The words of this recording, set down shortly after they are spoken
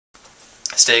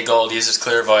Stay Gold uses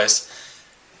clear voice.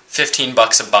 $15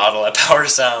 a bottle at Power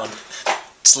Sound.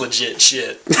 It's legit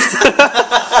shit.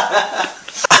 I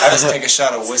just take a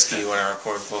shot of whiskey when I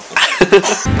record vocals.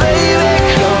 Baby,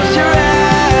 close your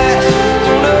eyes.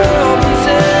 Don't open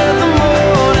till the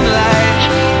morning light.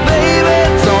 Baby,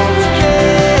 don't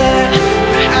forget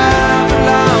I haven't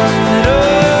lost it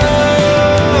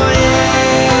all,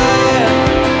 yeah.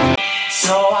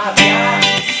 So I've got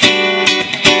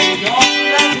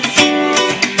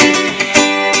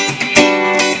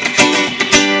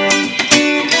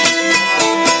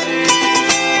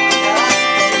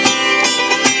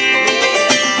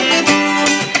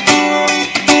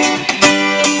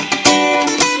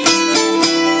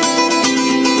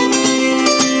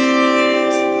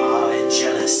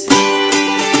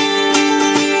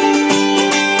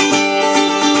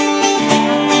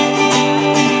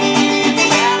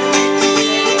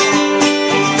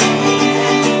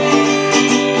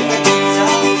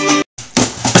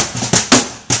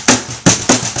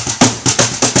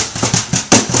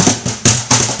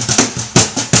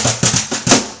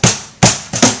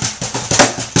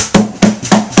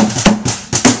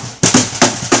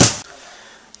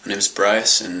My name's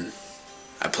Bryce, and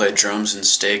I play drums in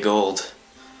Stay Gold,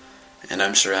 and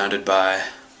I'm surrounded by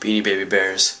Beanie Baby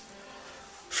Bears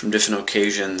from different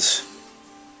occasions.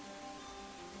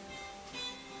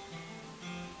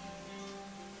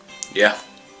 Yeah.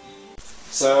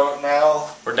 So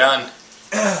now We're done.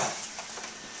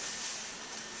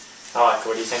 Alec,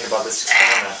 what do you think about this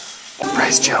experiment?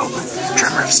 Bryce Joe,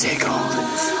 drummer of Stay Gold.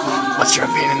 What's your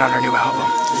opinion on our new album?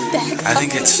 I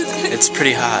think it's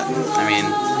pretty hot. I mean,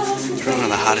 it's probably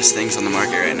one of the hottest things on the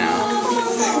market right now.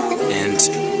 And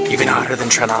Even hotter than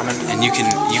Trenomen? And you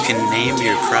can name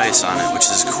your price on it,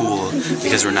 which is cool,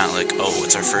 because we're not like, oh,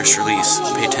 it's our first release,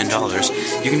 pay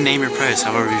 $10. You can name your price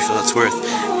however you feel it's worth,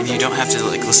 and you don't have to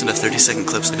like listen to 30-second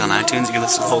clips like on iTunes. You can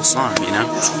listen to the whole song, you know?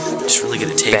 Just really get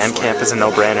a take. Bandcamp is a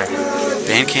no-brainer.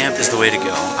 Bandcamp is the way to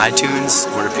go. iTunes,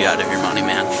 we're to be out of your money,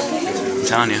 man. I'm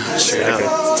telling you, straight up.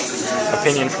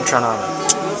 Opinion from Trenomen.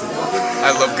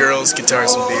 I love girls,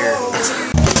 guitars, and beer.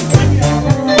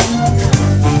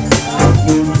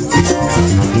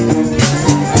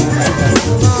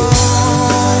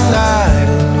 Long night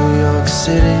in New York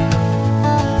City.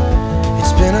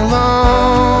 It's been a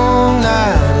long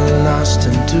night in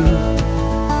Austin too.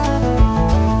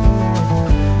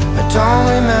 I don't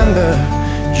remember